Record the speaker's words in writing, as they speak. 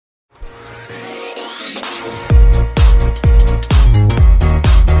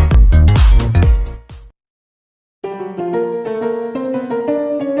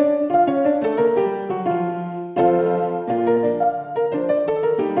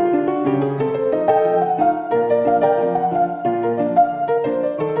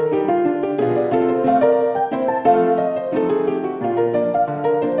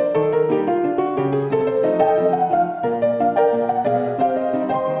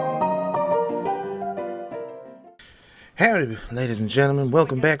Howdy, ladies and gentlemen,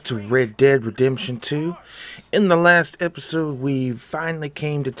 welcome back to Red Dead Redemption 2. In the last episode, we finally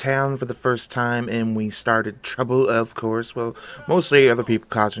came to town for the first time, and we started trouble, of course. Well, mostly other people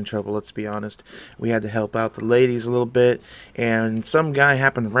causing trouble, let's be honest. We had to help out the ladies a little bit, and some guy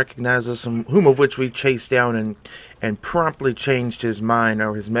happened to recognize us, whom of which we chased down and promptly changed his mind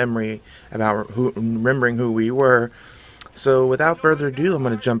or his memory about remembering who we were. So, without further ado, I'm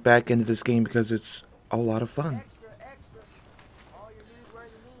going to jump back into this game because it's a lot of fun.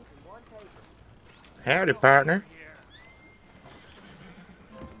 Howdy, partner.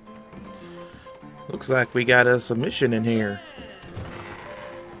 Looks like we got a submission in here.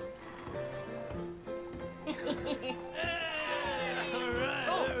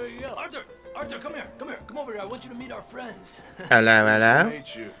 Arthur, come here. Come over here. I want you to meet our friends. Hello, hello.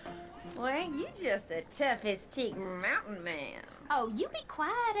 Well, ain't you just a tough-as-teak mountain man? Oh, you be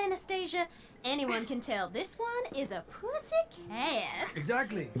quiet, Anastasia. Anyone can tell this one is a pussy cat.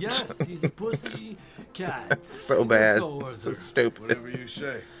 Exactly. Yes, he's a pussy cat. That's so bad. So stupid. Whatever you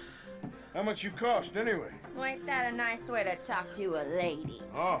say. How much you cost, anyway? Well, ain't that a nice way to talk to a lady?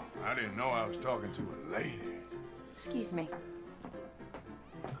 Oh, I didn't know I was talking to a lady. Excuse me.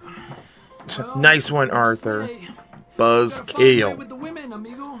 Well, nice one, Arthur. Buzzkill. With the women,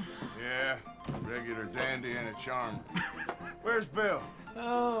 amigo. Yeah, regular dandy and a charm. Where's Bill?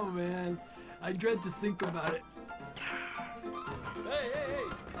 Oh, man. I dread to think about it. Hey.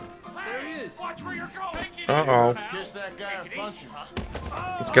 There he is. Watch where you're going. Uh-oh. Kiss that guy or punch him.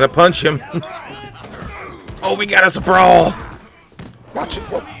 He's gonna punch him. Oh, we got us a brawl. Watch it.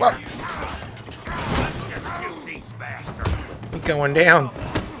 Whoa. He's going down.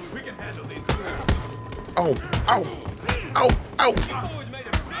 Oh.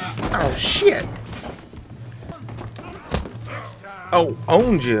 Oh, shit. Oh,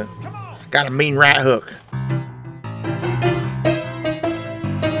 owned you. Got a mean right hook.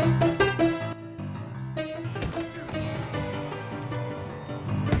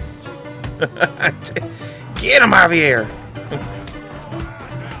 Get him, Javier.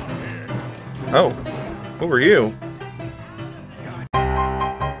 Oh, who are you?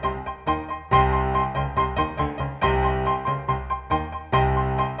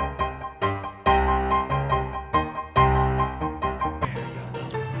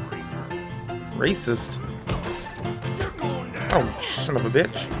 Racist. Oh, son of a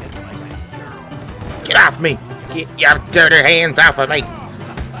bitch. Get off me! Get your dirty hands off of me!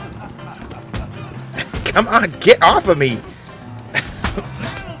 Come on, get off of me!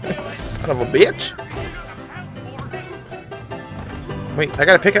 Son of a bitch. Wait, I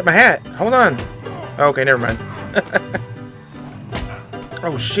gotta pick up my hat. Hold on. Okay, never mind.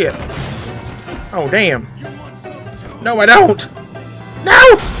 Oh, shit. Oh, damn. No, I don't!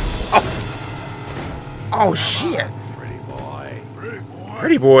 No! Oh, shit.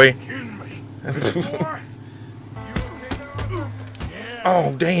 Pretty boy.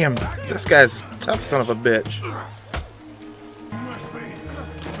 Oh, damn. This guy's a tough son of a bitch.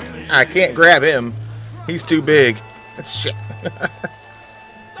 I can't grab him. He's too big. That's shit.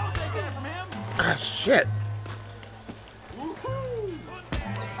 Ah, shit.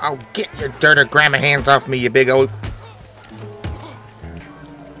 Oh, get your dirty grandma hands off me, you big old...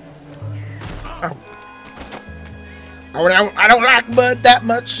 Oh, I don't like mud that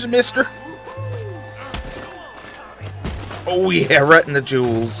much, mister. Oh, yeah, right in the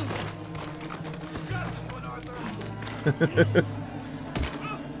jewels.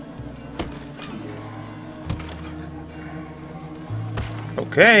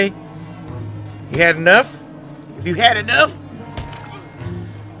 Okay. You had enough? If you had enough?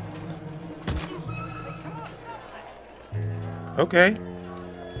 Okay.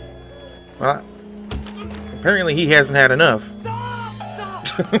 Well, apparently he hasn't had enough. Stop!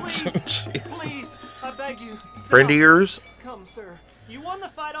 Please, I beg you. Stop. Friend of yours? Come, sir. You won the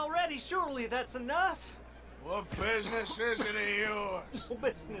fight already. Surely that's enough. What business is it of yours? No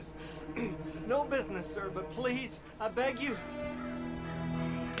business. No business, sir, but please, I beg you.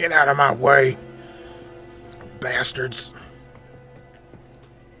 Get out of my way, bastards.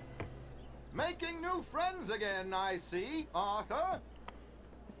 Making new friends again, I see, Arthur.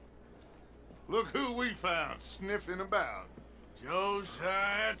 Look who we found sniffing about.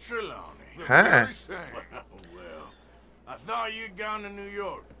 Josiah Trelawney. The Hi. very same. Well, I thought you'd gone to New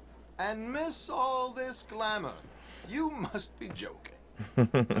York. And miss all this glamour. You must be joking.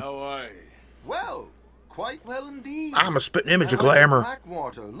 How are you? Well, quite well indeed. I'm a spitting image of I went to glamour.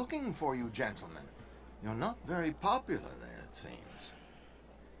 Blackwater looking for you gentlemen. You're not very popular there, it seems.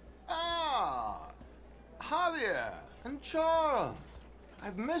 Ah, Javier and Charles.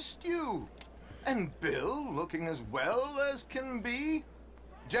 I've missed you. And Bill looking as well as can be.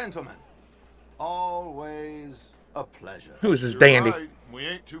 Gentlemen, always a pleasure. Who is this You're dandy? right. We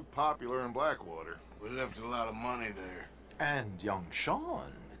ain't too popular in Blackwater. We left a lot of money there. And young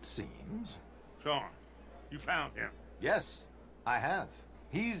Sean, it seems. Sean, you found him. Yes, I have.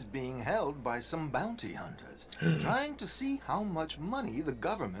 He's being held by some bounty hunters, trying to see how much money the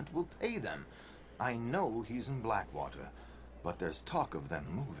government will pay them. I know he's in Blackwater, but there's talk of them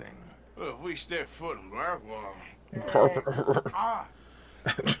moving. Well, if we step foot in Blackwater...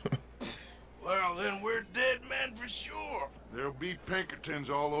 Well, then we're dead men for sure. There'll be Pinkertons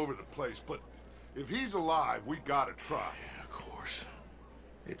all over the place, but if he's alive, we gotta try. Yeah, of course.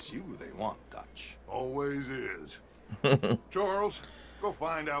 It's you they want, Dutch. Always is. Charles, go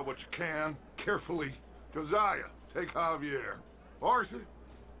find out what you can, carefully. Josiah, take Javier. Arthur,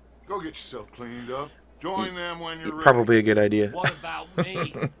 go get yourself cleaned up. Join them when you're ready. Probably a good idea. What about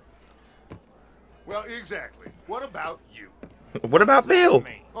me? Well, exactly. What about you? What about Bill?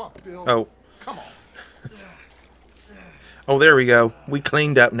 Oh, Bill. Oh. Come on. Oh, there we go. We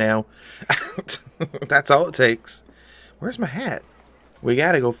cleaned up now. That's all it takes. Where's my hat? We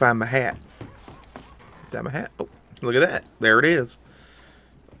gotta go find my hat. Is that my hat? Oh, look at that. There it is.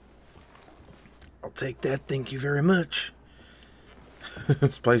 I'll take that. Thank you very much.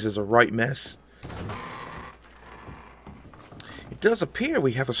 This place is a right mess. It does appear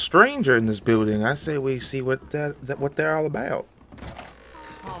we have a stranger in this building. I say we see what they're all about.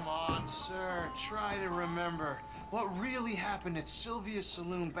 Come on, sir. Try to remember what really happened at Sylvia's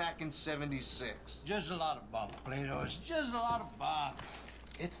Saloon back in '76. Just a lot of bunk, Plato. It's just a lot of bunk.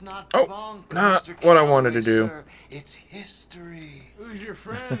 It's not Oh, bunk, not Mr. what I wanted to Calloway, do. sir. It's history. Who's your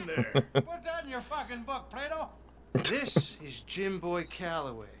friend there? Put that in your fucking book, Plato. This is Jim Boy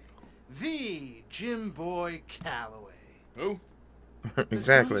Calloway. The Jim Boy Calloway. Who? The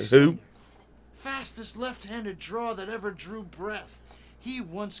Exactly. Who? gunslinger. Fastest left-handed draw that ever drew breath. He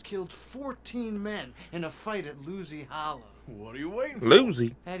once killed 14 men in a fight at Lucy Hollow. What are you waiting for?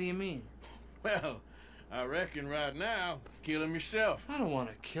 Lucy. How do you mean? Well, I reckon right now, kill him yourself. I don't want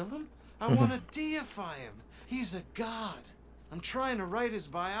to kill him. I want to deify him. He's a god. I'm trying to write his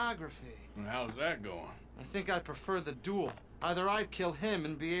biography. And how's that going? I think I prefer the duel. Either I'd kill him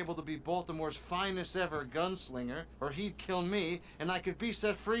and be able to be Baltimore's finest ever gunslinger, or he'd kill me and I could be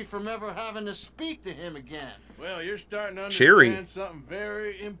set free from ever having to speak to him again. Well, you're starting to Cheery. understand something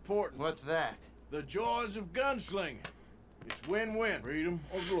very important. What's that? The joys of gunslinging. It's win-win. Freedom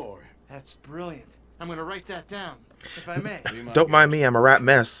or glory. That's brilliant. I'm gonna write that down, if I may. Be my Don't mind guest. me. I'm a rat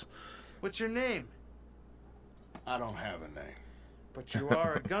mess. What's your name? I don't have a name. But you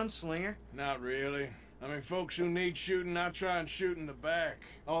are a gunslinger. Not really. I mean, folks who need shooting, I try and shoot in the back.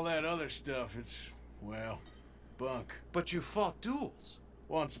 All that other stuff, it's, well, bunk. But you fought duels.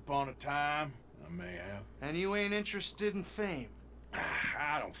 Once upon a time, I may have. And you ain't interested in fame.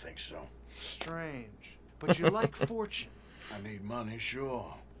 I don't think so. Strange. But you like fortune. I need money,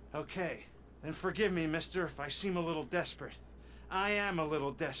 sure. Okay. Then forgive me, mister, if I seem a little desperate. I am a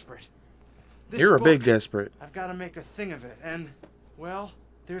little desperate. This You're a big book, desperate. I've got to make a thing of it, and, well,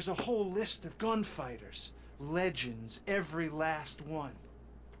 there's a whole list of gunfighters. Legends, every last one.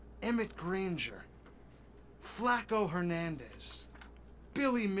 Emmett Granger. Flaco Hernandez.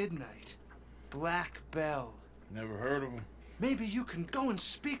 Billy Midnight. Black Bell. Never heard of him. Maybe you can go and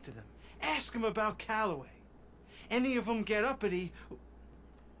speak to them. Ask them about Calloway. Any of them get uppity,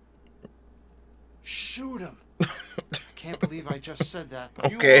 shoot them. Can't believe I just said that.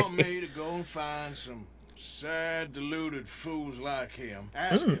 But Okay. You want me to go and find some sad, deluded fools like him,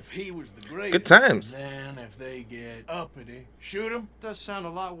 ask if he was the greatest. Good times. And then if they get uppity, shoot him. it does sound a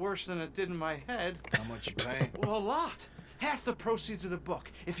lot worse than it did in my head. How much you paying? Well, a lot. Half the proceeds of the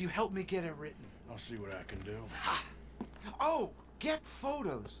book, if you help me get it written. I'll see what I can do. Oh, get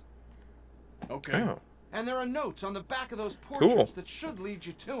photos. Okay. Oh. And there are notes on the back of those portraits Cool. that should lead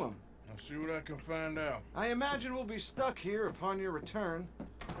you to him. I'll see what I can find out. I imagine we'll be stuck here upon your return.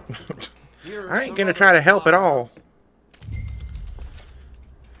 Here are I ain't some gonna other try to help at all. files.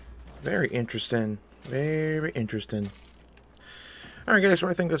 Very interesting. Very interesting. Alright guys, so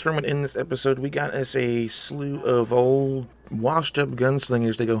I think that's where I'm going to end this episode. We got us a slew of old, washed-up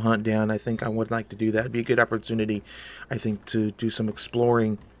gunslingers to go hunt down. I think I would like to do that. It'd be a good opportunity, I think, to do some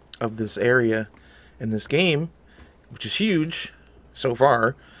exploring of this area in this game, which is huge so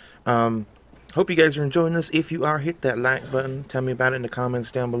far. Hope you guys are enjoying this. If you are, hit that like button. Tell me about it in the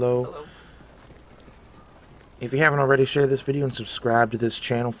comments down below. Hello. If you haven't already, share this video and subscribe to this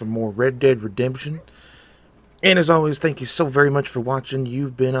channel for more Red Dead Redemption. And as always, thank you so very much for watching.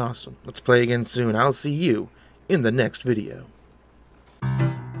 You've been awesome. Let's play again soon. I'll see you in the next video.